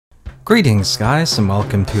Greetings guys, and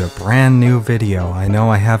welcome to a brand new video. I know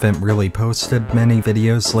I haven't really posted many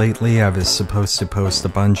videos lately. I was supposed to post a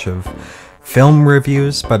bunch of film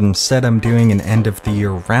reviews, but instead I'm doing an end of the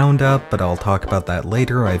year roundup, but I'll talk about that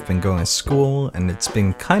later. I've been going to school, and it's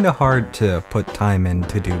been kinda hard to put time in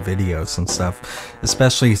to do videos and stuff,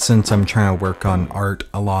 especially since I'm trying to work on art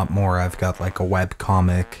a lot more. I've got like a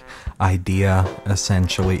webcomic idea,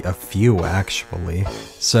 essentially, a few actually,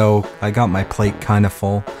 so I got my plate kinda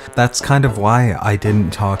full. That's kind of why I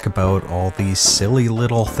didn't talk about all these silly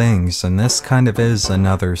little things, and this kind of is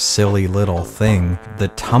another silly little thing. The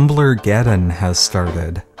Tumblrgeddon has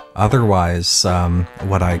started, otherwise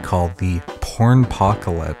what I call the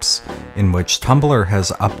Pornpocalypse, in which Tumblr has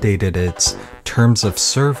updated its terms of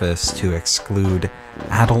service to exclude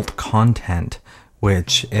adult content,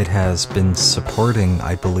 which it has been supporting,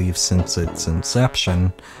 I believe, since its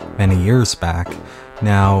inception many years back.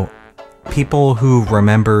 Now, people who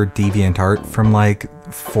remember DeviantArt from like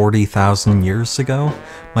 40,000 years ago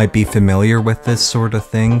might be familiar with this sort of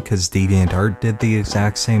thing, because DeviantArt did the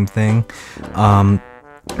exact same thing.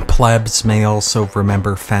 Plebs may also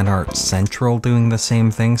remember FanArt Central doing the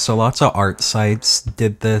same thing, so lots of art sites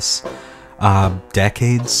did this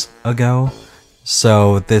decades ago.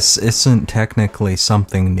 So this isn't technically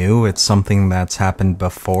something new, it's something that's happened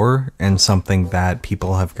before, and something that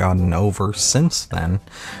people have gotten over since then.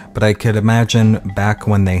 But I could imagine back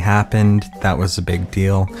when they happened, that was a big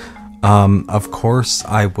deal. Of course,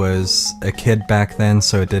 I was a kid back then,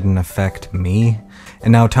 so it didn't affect me.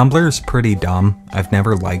 And now Tumblr is pretty dumb. I've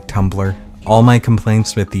never liked Tumblr. All my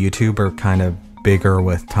complaints with YouTube are kind of bigger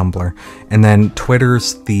with Tumblr. And then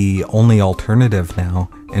Twitter's the only alternative now.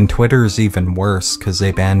 And Twitter's even worse, because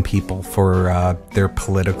they ban people for their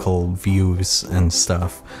political views and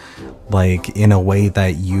stuff. Like, in a way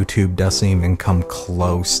that YouTube doesn't even come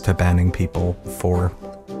close to banning people for.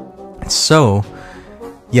 So,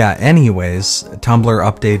 yeah, anyways, Tumblr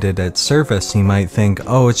updated its service. You might think,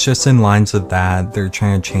 oh, it's just in lines with that. They're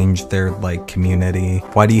trying to change their, like, community.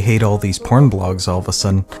 Why do you hate all these porn blogs all of a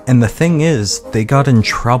sudden? And the thing is, they got in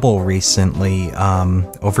trouble recently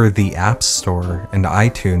over the App Store and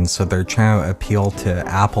iTunes, so they're trying to appeal to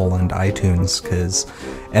Apple and iTunes, because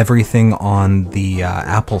everything on the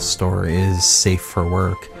Apple Store is safe for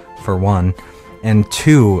work, for one. And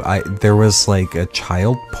two, there was like a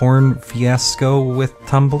child porn fiasco with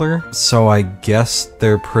Tumblr, so I guess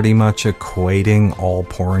they're pretty much equating all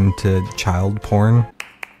porn to child porn.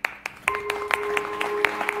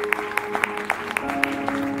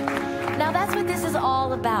 Now that's what this is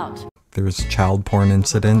all about. There's a child porn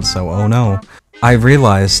incident, so oh no. I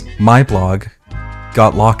realized my blog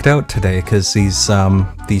got locked out today because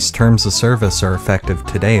these terms of service are effective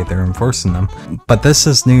today. They're enforcing them. But this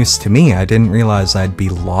is news to me. I didn't realize I'd be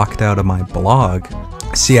locked out of my blog.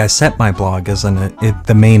 See, I set my blog as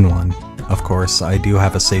the main one. Of course, I do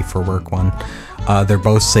have a safe for work one. They're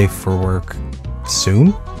both safe for work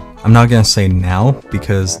soon. I'm not gonna say now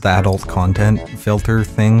because the adult content filter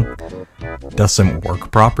thing doesn't work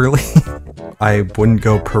properly. I wouldn't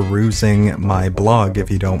go perusing my blog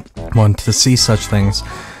if you don't want to see such things.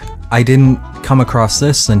 I didn't come across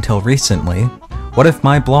this until recently. What if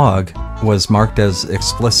my blog was marked as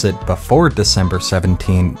explicit before December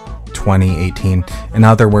 17, 2018? In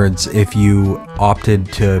other words, if you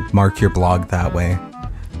opted to mark your blog that way,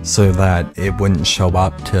 so that it wouldn't show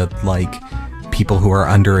up to, like, people who are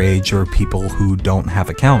underage or people who don't have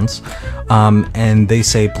accounts. And they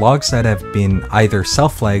say blogs that have been either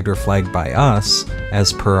self-flagged or flagged by us,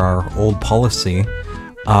 as per our old policy,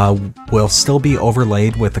 will still be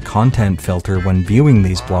overlaid with a content filter when viewing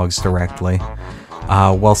these blogs directly.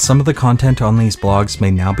 While some of the content on these blogs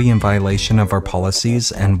may now be in violation of our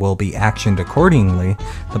policies and will be actioned accordingly,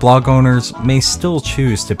 the blog owners may still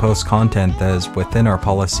choose to post content that is within our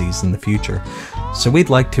policies in the future. So we'd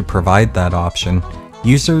like to provide that option.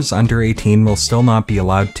 Users under 18 will still not be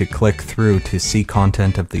allowed to click through to see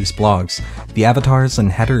content of these blogs. The avatars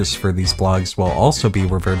and headers for these blogs will also be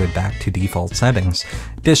reverted back to default settings.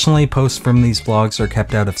 Additionally, posts from these blogs are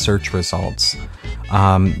kept out of search results.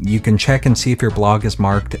 You can check and see if your blog is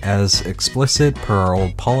marked as explicit per our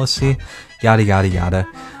old policy, yada yada yada.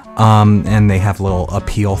 And they have a little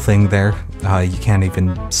appeal thing there. You can't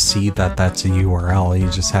even see that that's a URL, you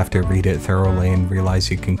just have to read it thoroughly and realize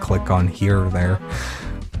you can click on here or there.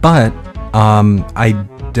 But, I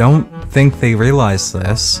don't think they realized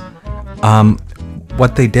this.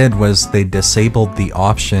 What they did was they disabled the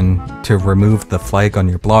option to remove the flag on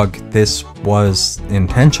your blog. This was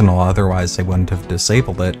intentional, otherwise they wouldn't have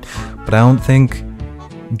disabled it. But I don't think,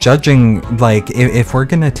 judging, like, if we're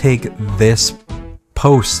gonna take this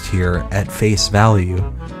post here at face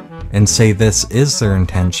value, and say this is their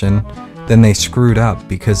intention, then they screwed up,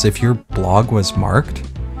 because if your blog was marked,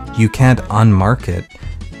 you can't unmark it,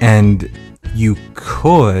 and you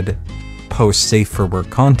could post safe for work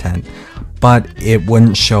content, but it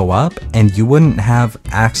wouldn't show up and you wouldn't have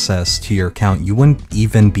access to your account. You wouldn't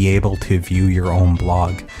even be able to view your own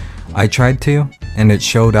blog. I tried to, and it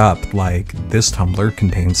showed up like, this Tumblr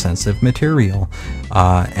contains sensitive material,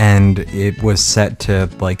 and it was set to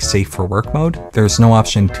like safe for work mode. There's no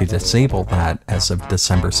option to disable that as of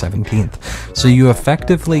December 17th. So you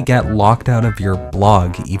effectively get locked out of your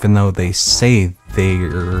blog, even though they say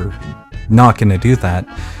they're not going to do that.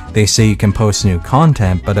 They say you can post new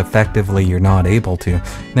content, but effectively you're not able to.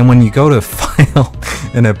 Then when you go to file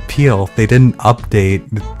an appeal, they didn't update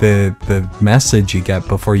the message you get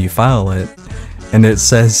before you file it, and it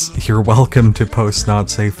says you're welcome to post not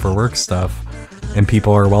safe for work stuff, and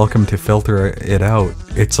people are welcome to filter it out.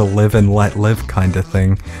 It's a live and let live kind of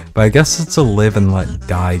thing, but I guess it's a live and let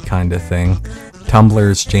die kind of thing.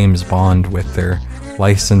 Tumblr's James Bond with their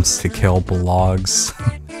license to kill blogs.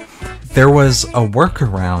 There was a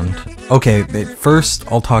workaround. Okay,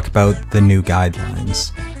 first I'll talk about the new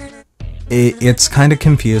guidelines. It's kind of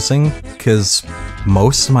confusing because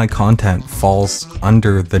most of my content falls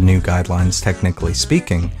under the new guidelines, technically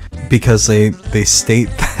speaking, because they state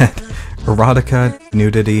that erotica,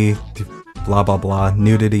 nudity, blah blah blah,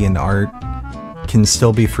 nudity and art can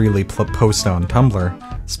still be freely posted on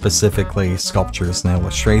Tumblr, specifically sculptures and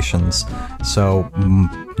illustrations. So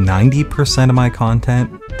 90% of my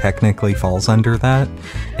content technically falls under that,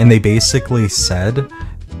 and they basically said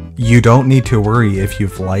you don't need to worry if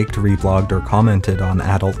you've liked, reblogged, or commented on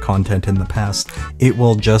adult content in the past. It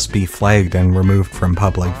will just be flagged and removed from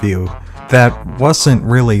public view. That wasn't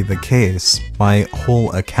really the case. My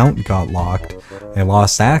whole account got locked. I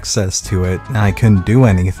lost access to it, and I couldn't do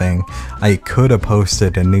anything. I could have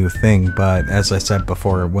posted a new thing, but as I said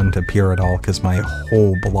before, it wouldn't appear at all because my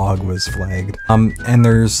whole blog was flagged. And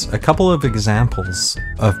there's a couple of examples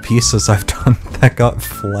of pieces I've done that got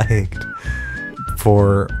flagged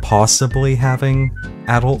for possibly having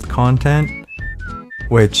adult content,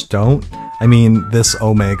 which don't. I mean, this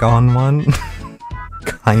𝐃𝐮𝐿 one,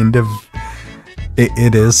 kind of,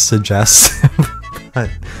 it is suggestive,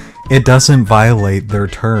 but it doesn't violate their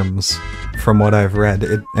terms, from what I've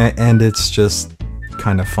read, and it's just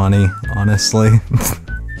kind of funny, honestly.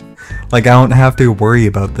 Like, I don't have to worry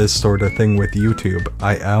about this sort of thing with YouTube.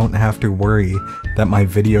 I don't have to worry that my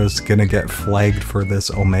video's gonna get flagged for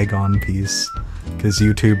this 𝐃𝐿 piece, because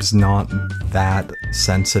YouTube's not that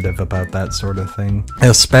sensitive about that sort of thing,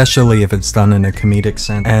 especially if it's done in a comedic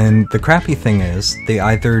sense. And the crappy thing is, they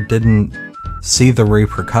either didn't see the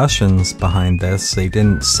repercussions behind this, they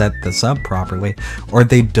didn't set this up properly, or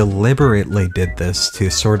they deliberately did this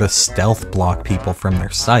to sort of stealth block people from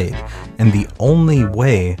their site. And the only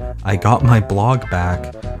way I got my blog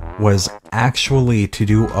back was actually to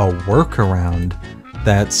do a workaround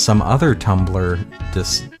that some other Tumblr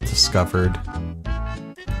discovered.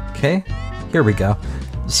 Okay, here we go.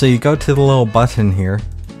 So you go to the little button here.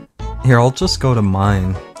 Here, I'll just go to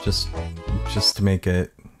mine, just to make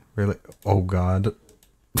it really... Oh god.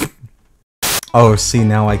 Oh, see,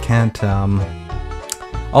 now I can't,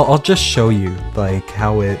 I'll just show you, like,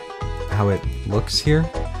 how it looks here.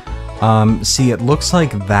 See, it looks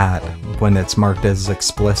like that when it's marked as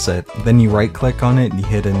explicit. Then you right-click on it and you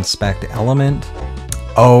hit Inspect Element.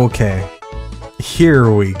 Okay.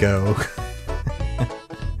 Here we go.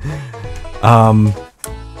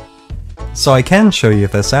 So I can show you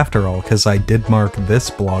this after all, because I did mark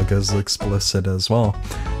this blog as explicit as well.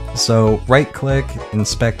 So right click,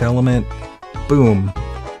 inspect element, boom.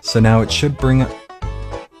 So now it should bring up,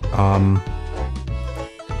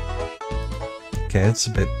 okay, it's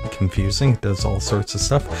a bit confusing, it does all sorts of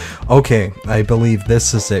stuff. Okay, I believe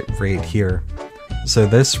this is it right here. So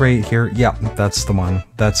this right here, yeah, that's the one.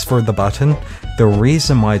 That's for the button. The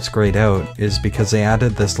reason why it's grayed out is because they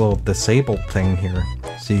added this little disabled thing here.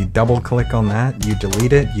 So you double click on that, you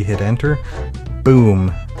delete it, you hit enter,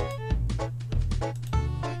 boom.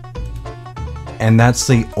 And that's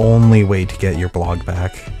the only way to get your blog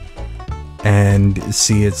back. And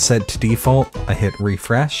see, it's set to default. I hit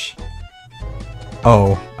refresh.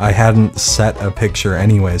 Oh, I hadn't set a picture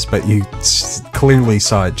anyways, but you clearly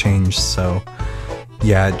saw it change, so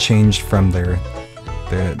yeah, it changed from the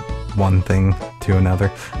one thing to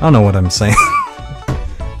another. I don't know what I'm saying.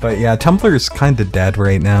 But yeah, Tumblr's kind of dead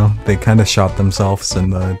right now. They kind of shot themselves in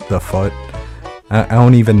the foot. I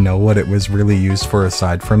don't even know what it was really used for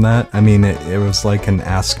aside from that. I mean, it was like an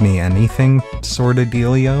Ask Me Anything sort of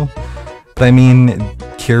dealio. But I mean,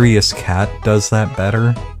 Curious Cat does that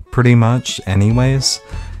better, pretty much, anyways.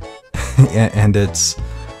 And it's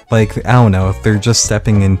like, I don't know, they're just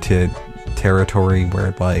stepping into territory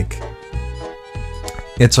where like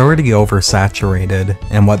it's already oversaturated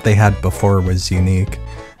and what they had before was unique.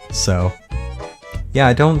 So yeah,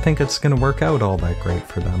 I don't think it's gonna work out all that great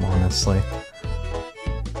for them, honestly.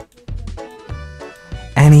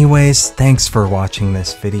 Anyways, thanks for watching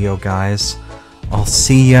this video, guys. I'll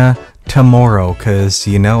see ya tomorrow, cause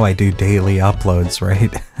you know I do daily uploads,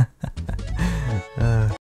 right?